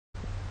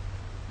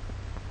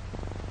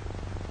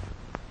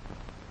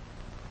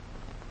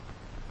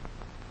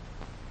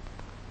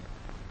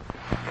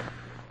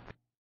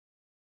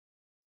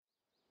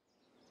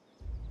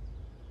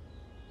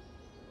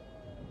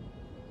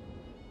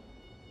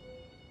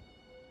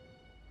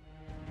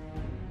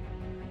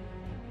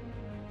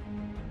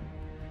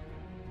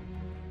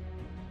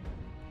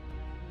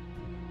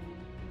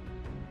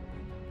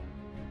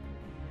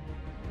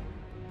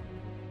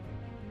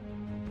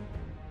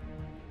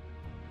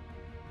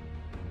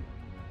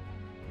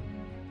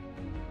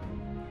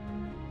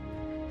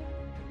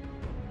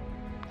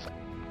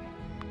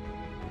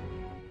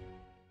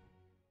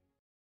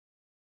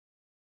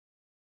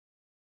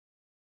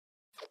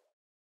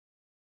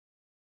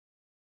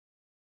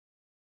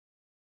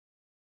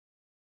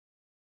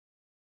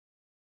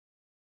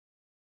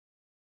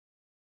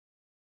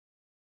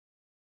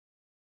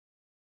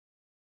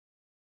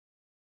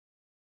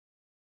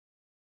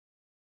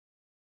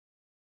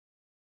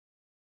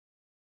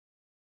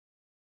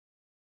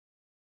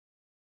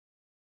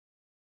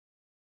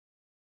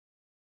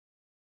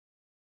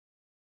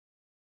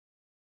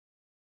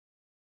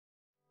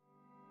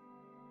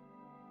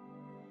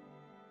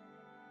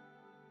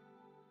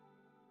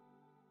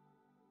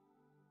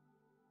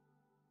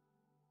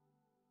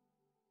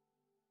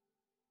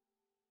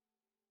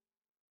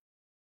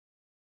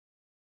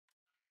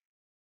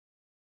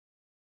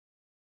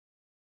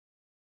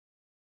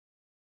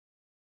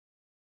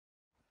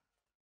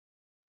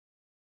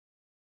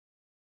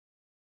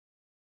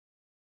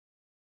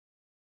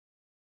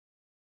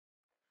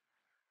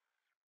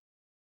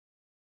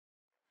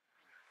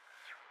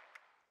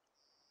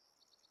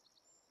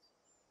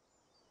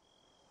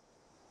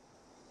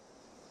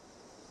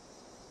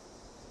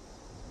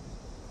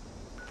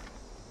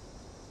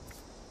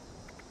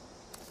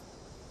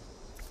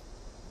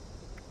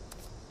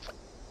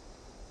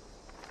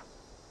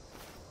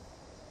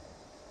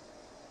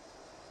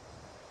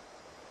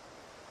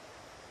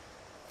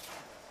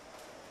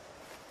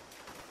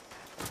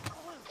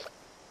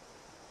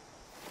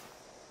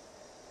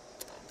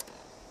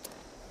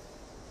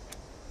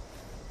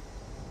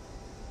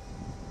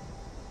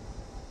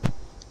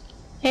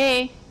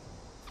Hey.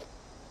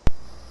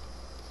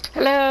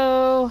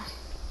 Hello.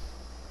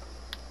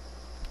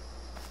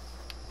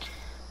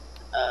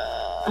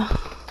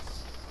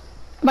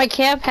 My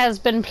camp has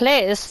been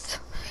placed.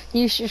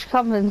 You should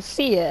come and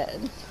see it.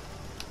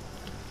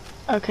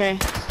 Okay.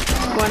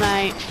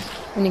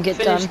 When you get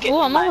done. Oh,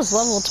 I'm almost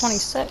level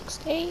 26.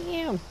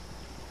 Damn.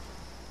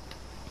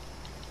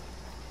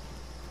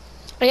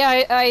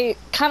 Yeah, I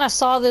kind of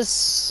saw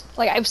this.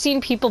 Like, I've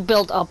seen people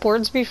build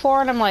upwards before,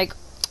 and I'm like,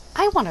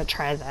 I want to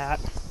try that.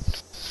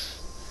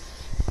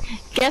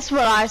 Guess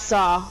what I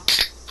saw?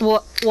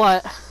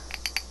 What?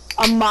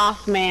 A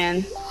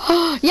Mothman.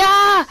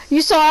 Yeah!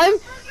 You saw him?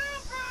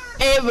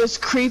 It was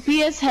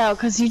creepy as hell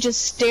because he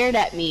just stared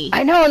at me.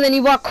 I know, and then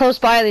you walk close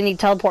by and then he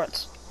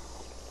teleports.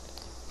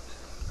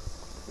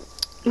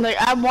 Like,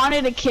 I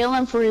wanted to kill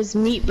him for his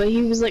meat, but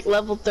he was like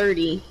level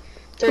 30.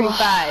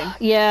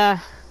 35. Yeah.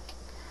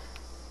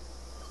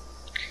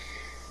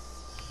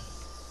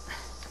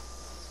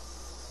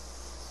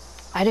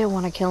 I didn't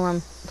want to kill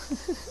him.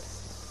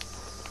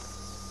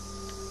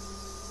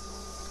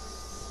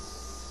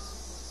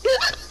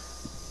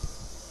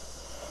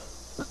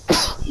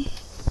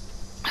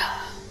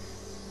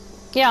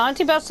 Yeah,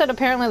 Auntie Beth said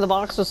apparently the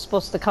box was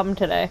supposed to come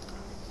today.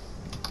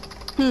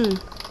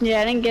 Yeah,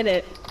 I didn't get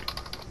it.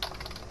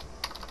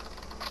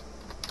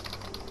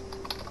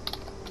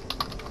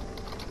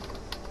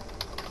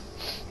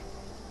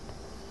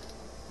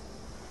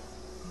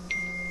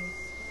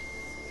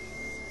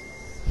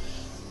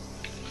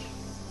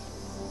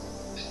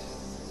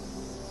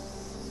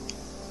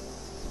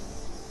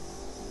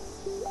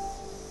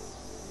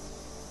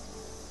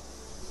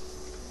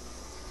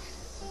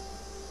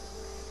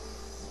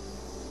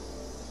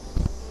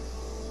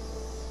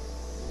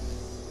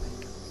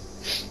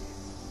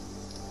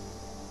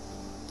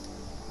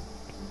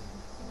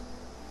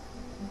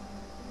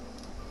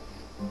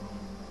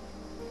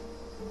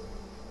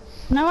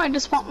 No, I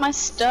just want my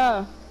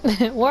stuff.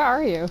 Where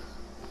are you?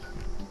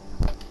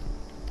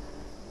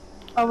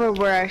 Over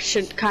where I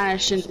shouldn't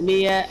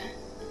be at.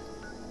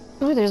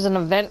 Ooh, there's an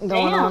event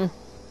going on.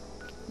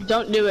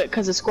 Don't do it,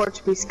 cause the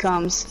Scorch Beast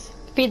comes.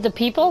 Feed the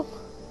people?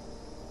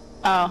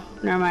 Oh,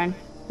 never mind.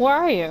 Where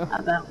are you?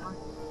 Not that one.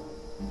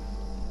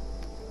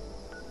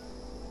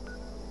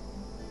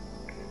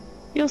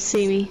 You'll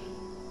see me.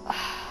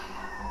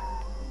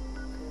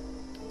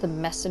 The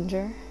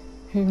messenger?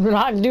 We're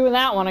not doing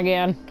that one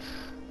again.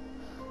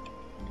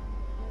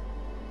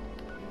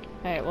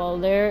 Alright, well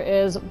there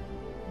is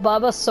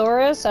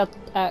Bubasaurus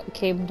at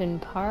Camden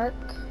Park.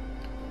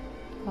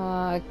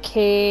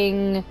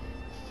 King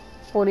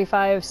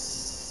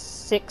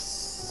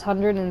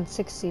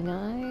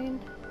 45,669.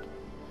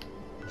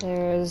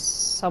 There's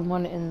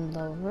someone in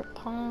the Rip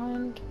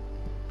Pond.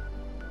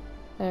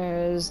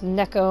 There's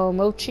Neko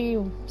Mochi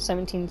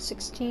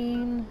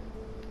 1716.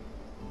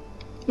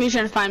 You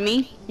trying to find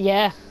me?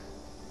 Yeah.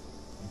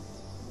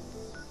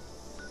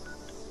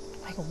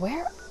 Like,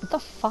 where the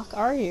fuck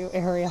are you,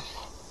 area?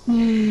 I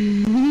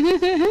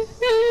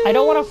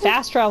don't want to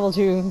fast travel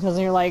to because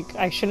you're like,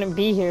 I shouldn't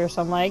be here.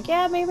 So I'm like,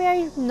 yeah, maybe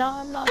I'm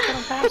not gonna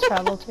fast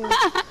travel to.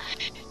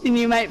 And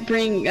you might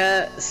bring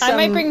I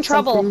might bring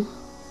trouble. Something.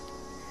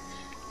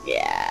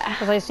 Yeah.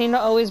 Because I seem to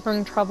always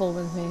bring trouble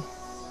with me.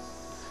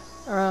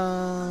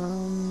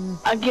 I'll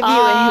give you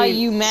a hint.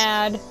 You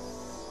mad?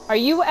 Are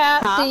you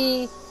at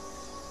the?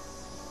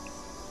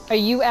 Are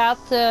you at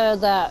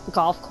that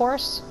golf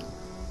course?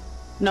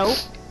 Nope.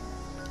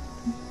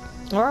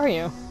 Where are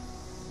you?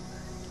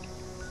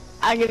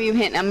 I'll give you a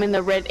hint. I'm in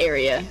the red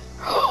area.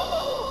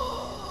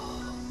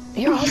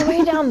 You're all the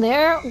way down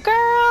there?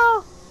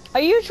 Girl! Are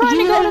you trying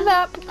to go to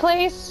that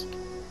place?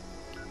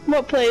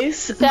 What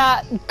place?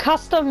 That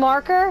custom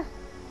marker?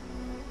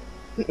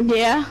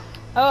 Yeah.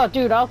 Oh,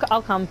 dude,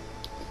 I'll come.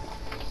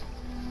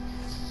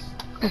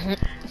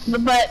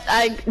 But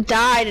I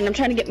died and I'm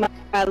trying to get my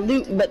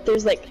loot, but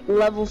there's like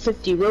level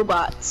 50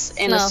 robots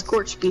and a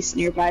Scorch Beast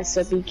nearby,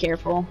 so be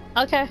careful.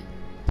 Okay.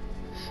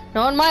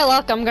 Knowing my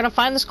luck, I'm gonna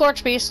find the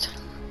Scorch Beast.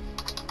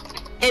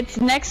 It's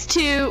next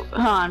to...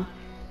 Hold on.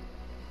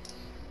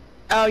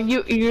 Oh,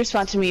 you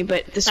respond to me,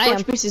 but the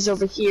Scorch Beast is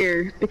over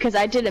here because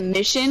I did a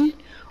mission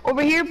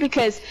over here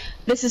because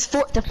this is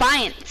Fort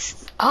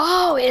Defiance.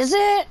 Oh, is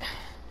it?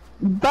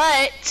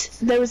 But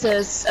there was an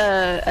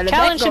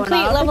Killin event going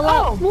on. Level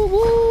up. Woo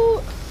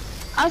woo.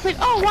 I was like,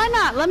 oh, why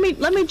not? Let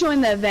me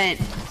join the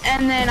event.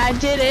 And then I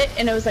did it,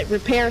 and it was like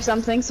repair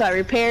something, so I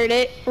repaired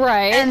it.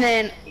 Right. And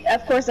then,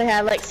 of course, I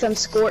had like some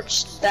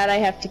Scorch that I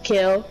have to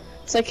kill.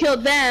 So I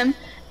killed them,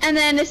 and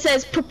then it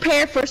says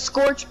prepare for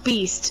Scorch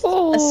Beast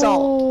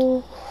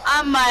assault.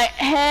 I'm like,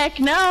 heck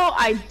no!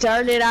 I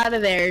darted out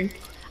of there.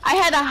 I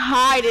had to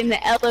hide in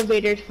the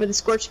elevator for the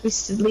Scorch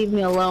Beast to leave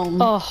me alone.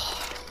 Oh,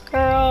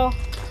 girl.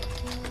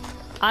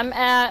 I'm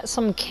at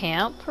some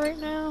camp right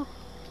now.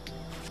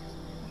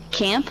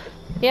 Camp?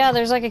 Yeah,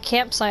 there's like a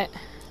campsite.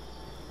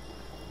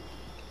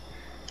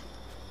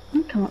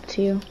 I'll come up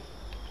to you.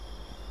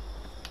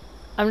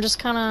 I'm just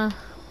kinda...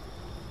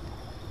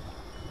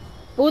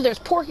 Oh, there's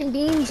pork and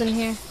beans in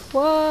here.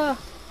 Whoa.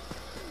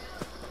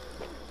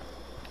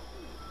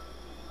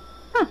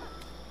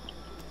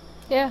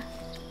 Yeah.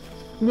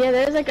 Yeah,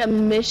 there's like a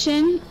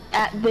mission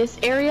at this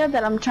area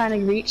that I'm trying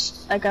to reach.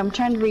 Like, I'm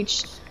trying to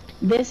reach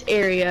this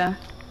area.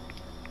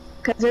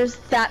 Cause there's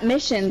that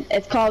mission.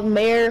 It's called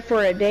Mayor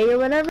for a Day or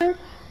whatever.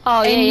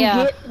 Oh, and yeah,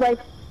 you get like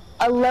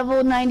a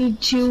level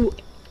 92,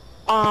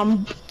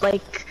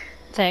 like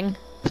thing.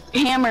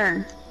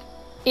 hammer.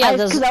 Yeah,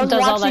 does all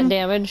that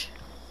damage.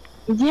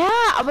 Yeah,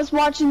 I was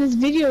watching this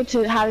video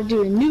to how to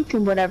do a nuke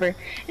and whatever,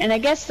 and I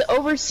guess the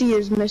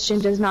Overseer's mission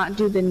does not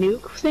do the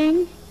nuke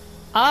thing.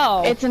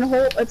 Oh. It's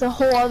a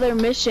whole other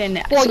mission.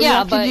 Well, so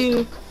yeah, but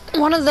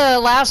one of the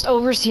last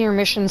Overseer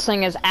missions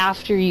thing is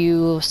after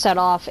you set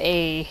off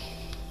a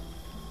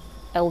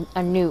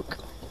nuke.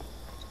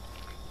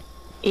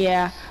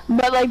 Yeah,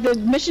 but like the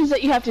missions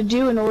that you have to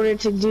do in order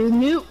to do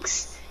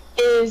nukes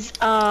is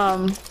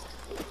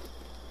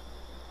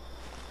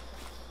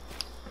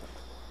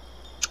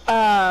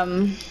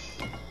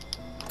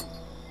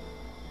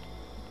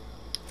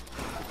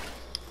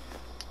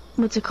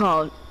what's it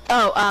called?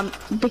 Oh,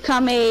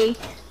 become a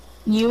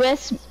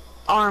U.S.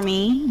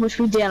 Army, which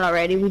we did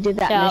already. We did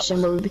that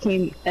mission where we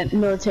became a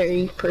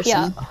military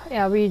person.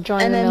 Yeah, we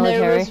joined and the then military.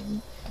 There was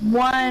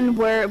one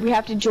where we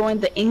have to join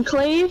the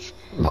Enclave,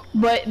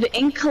 but the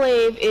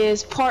Enclave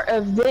is part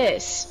of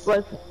this.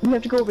 Like, we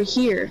have to go over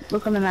here.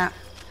 Look on the map.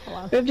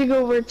 We have to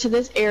go over to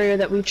this area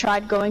that we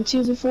tried going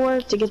to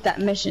before to get that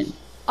mission.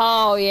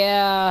 Oh,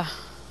 yeah.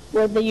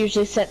 Where they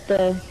usually set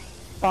the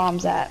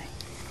bombs at.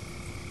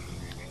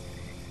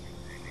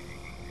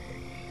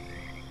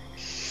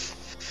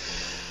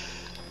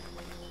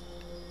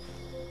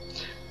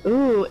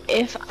 Ooh,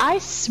 if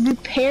I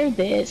repair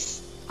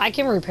this... I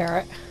can repair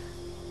it.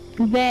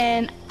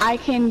 Then I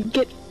can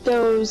get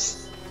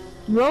those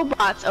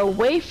robots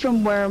away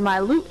from where my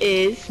loot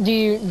is. Do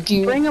you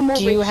bring them over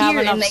do you have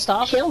here enough and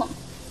stuff? Kill them.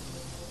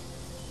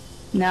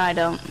 No, I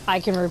don't. I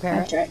can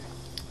repair it. Right.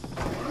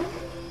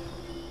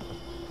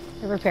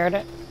 I repaired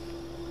it.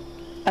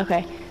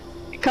 Okay.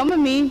 Come with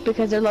me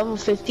because they're level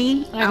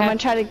 50. Okay. I'm gonna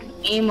try to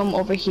aim them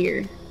over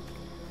here.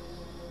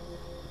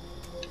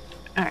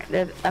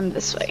 Alright, I'm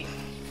this way.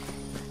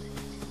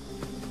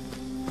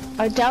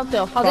 I doubt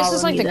they'll follow me. Oh, this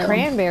is like the though.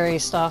 cranberry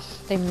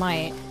stuff. They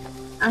might.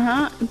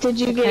 Uh-huh. Did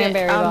you get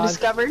it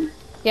discovered?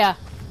 Yeah.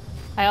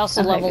 I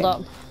also leveled good.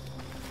 up.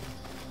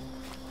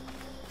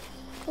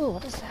 Ooh,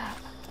 what is that?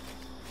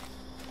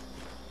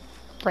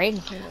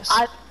 Brain juice.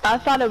 I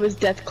thought it was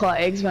Deathclaw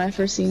eggs when I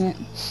first seen it.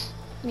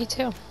 Me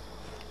too.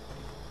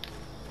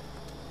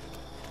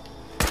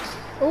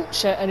 Oh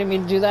shit, I didn't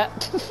mean to do that.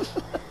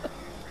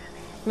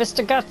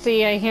 Mr.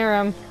 Gutsy, I hear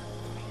him.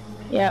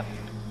 Yep.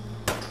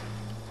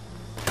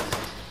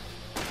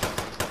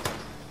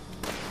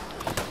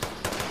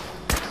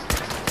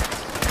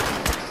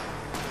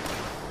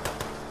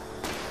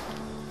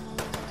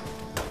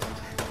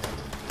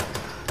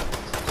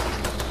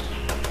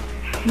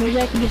 Maybe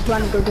I can just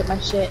run and go get my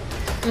shit.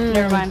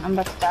 Never mind, I'm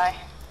about to die.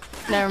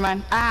 Never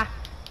mind. Ah!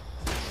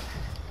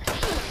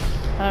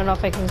 I don't know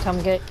if I can come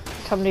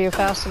to you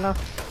fast enough.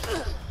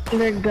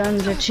 Their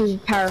guns are too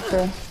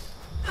powerful.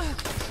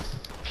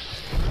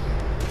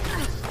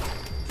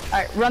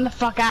 Alright, run the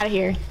fuck out of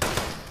here.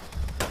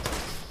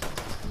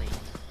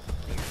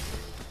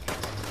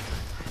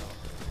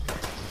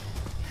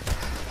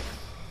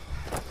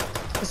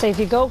 So if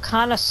you go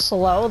kind of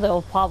slow,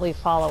 they'll probably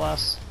follow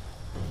us.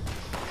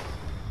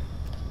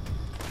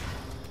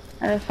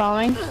 Are they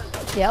following?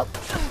 Yep.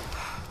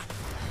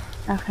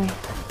 Okay.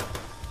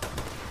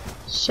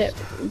 Shit.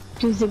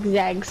 Do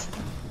zigzags.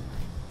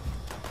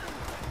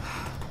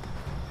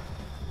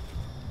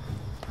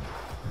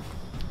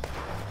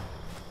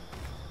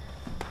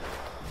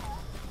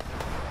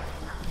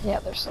 Yeah,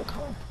 they're still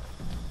coming.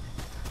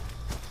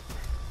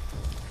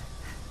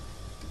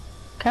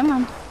 Come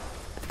on.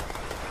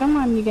 Come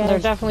on, you guys. They're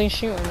definitely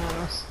shooting at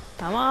us.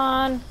 Come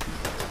on.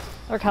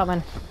 They're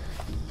coming.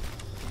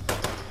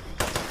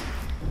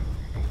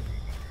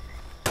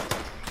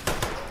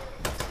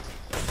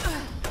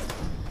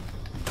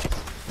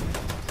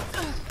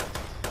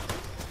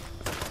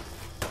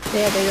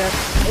 There they go.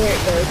 There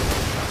it goes.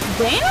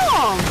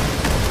 Damn!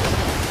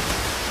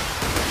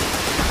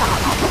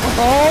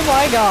 Oh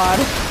my god.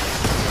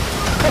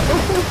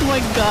 Oh my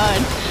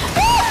god.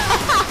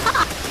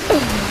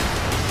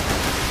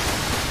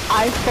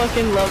 I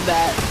fucking love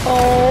that.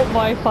 Oh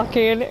my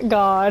fucking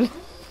god.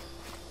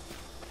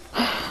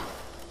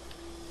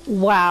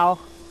 Wow.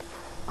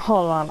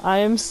 Hold on, I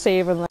am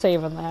saving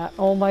that.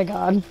 Oh my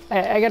god.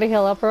 I gotta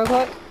heal up real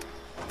quick.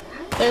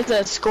 There's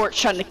a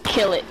Scorch trying to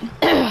kill it.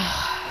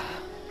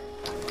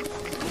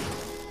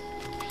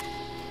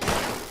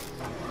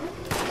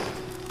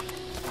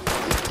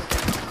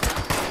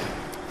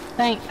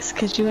 Thanks,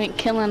 cause you ain't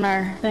killing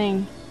our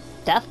thing.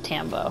 Death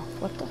Tambo.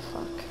 What the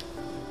fuck?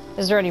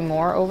 Is there any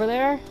more over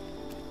there?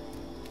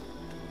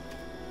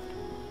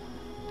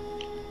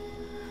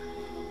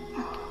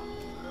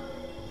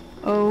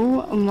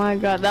 Oh my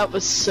god, that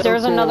was so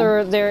There's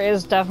cool. there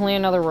is definitely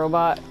another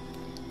robot.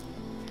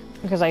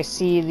 Because I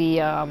see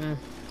the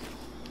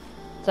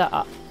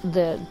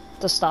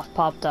stuff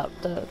popped up,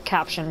 the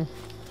caption.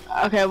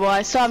 Okay, well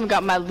I still haven't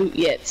got my loot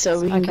yet, so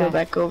we can go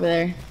back over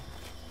there.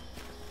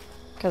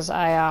 Cause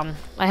I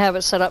have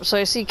it set up so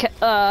I see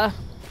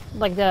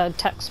like the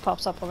text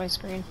pops up on my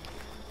screen.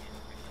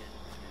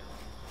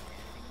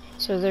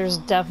 So there's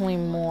definitely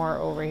more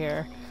over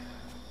here.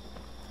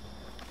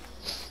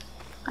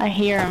 I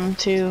hear him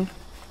too.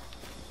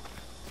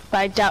 But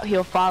I doubt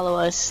he'll follow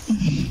us.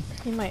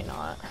 He might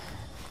not.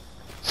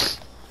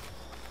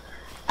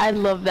 I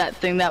love that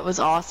thing, that was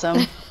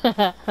awesome.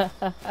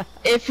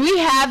 If we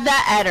have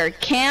that at our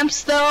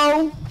camps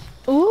though.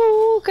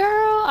 Ooh,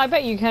 girl, I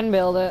bet you can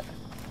build it.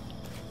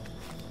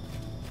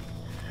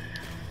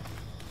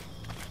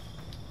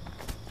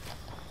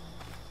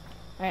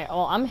 Alright,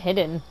 well, I'm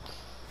hidden.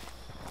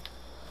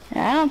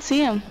 Yeah, I don't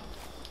see him.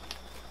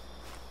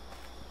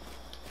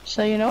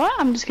 So you know what?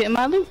 I'm just getting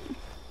my loot.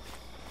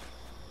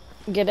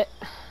 Get it?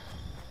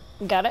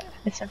 Got it?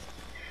 Yes, sir.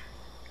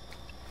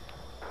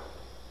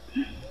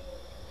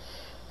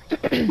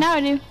 Now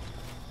I do.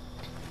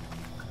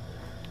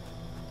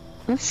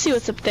 Let's see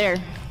what's up there.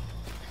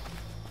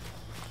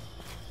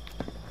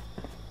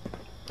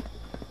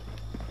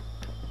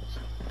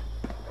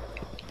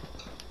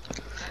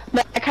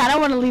 But I kind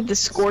of want to leave the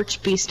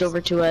Scorch Beast over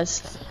to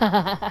us.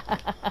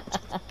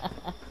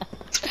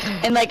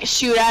 And like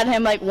shoot at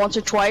him like once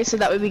or twice so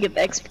that way we get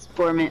the XP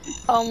for it.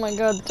 Oh my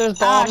god, there's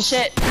bombs. Oh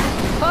shit.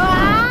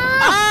 Ah!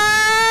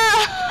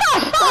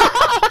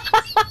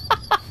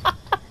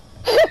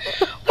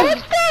 What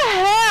the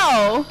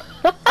hell?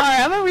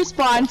 Alright, I'm gonna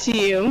respond to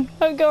you.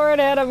 Go right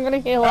ahead, I'm gonna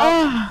heal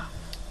up.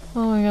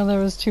 Oh my god, that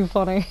was too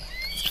funny.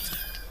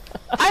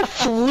 I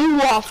flew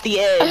off the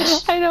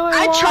edge. I know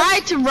I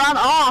tried to run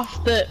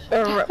off the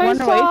run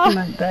away from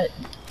it, but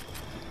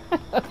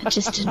it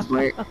just didn't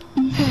work.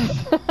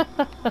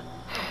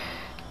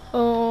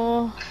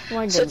 Oh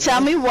my goodness. So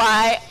tell me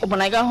why when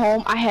I got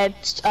home I had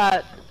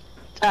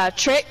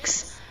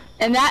tricks,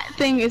 and that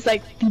thing is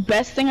like the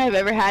best thing I've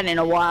ever had in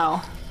a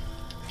while.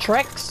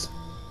 Tricks?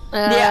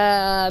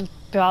 Yeah.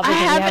 Probably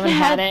because you haven't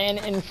had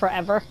it in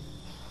forever.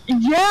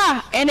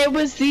 Yeah, and it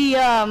was the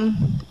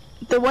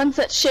ones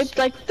that shaped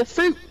like the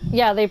fruit.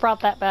 Yeah, they brought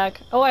that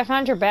back. Oh, I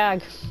found your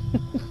bag.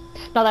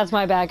 No, that's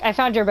my bag. I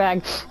found your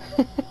bag.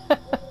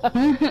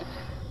 I'm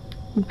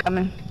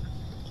coming.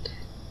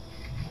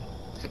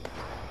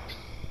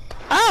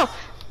 Oh!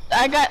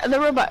 I got the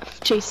robot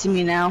chasing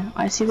me now.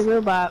 I see the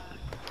robot.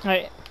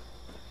 Alright.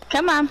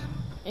 Come on.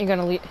 You're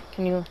gonna lead.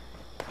 Can you?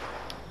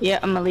 Yeah,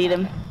 I'm gonna lead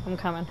him. I'm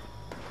coming.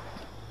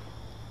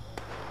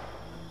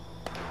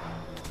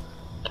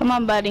 Come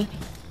on, buddy.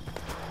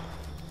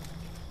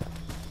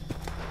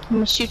 I'm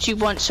gonna shoot you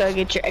once so I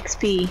get your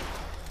XP.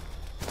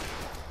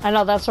 I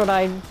know, that's what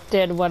I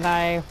did when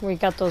we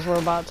got those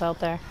robots out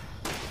there.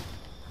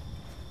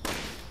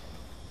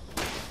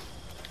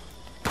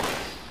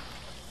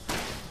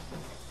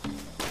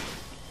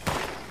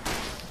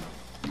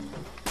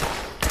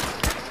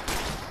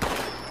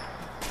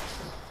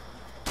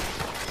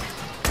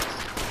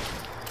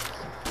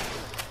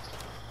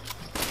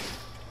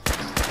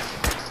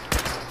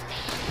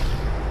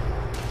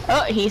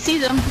 Oh, he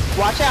sees him.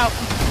 Watch out.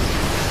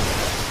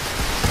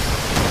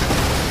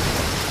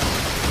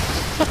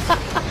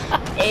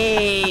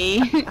 Hey.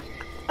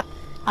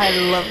 I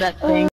love that thing.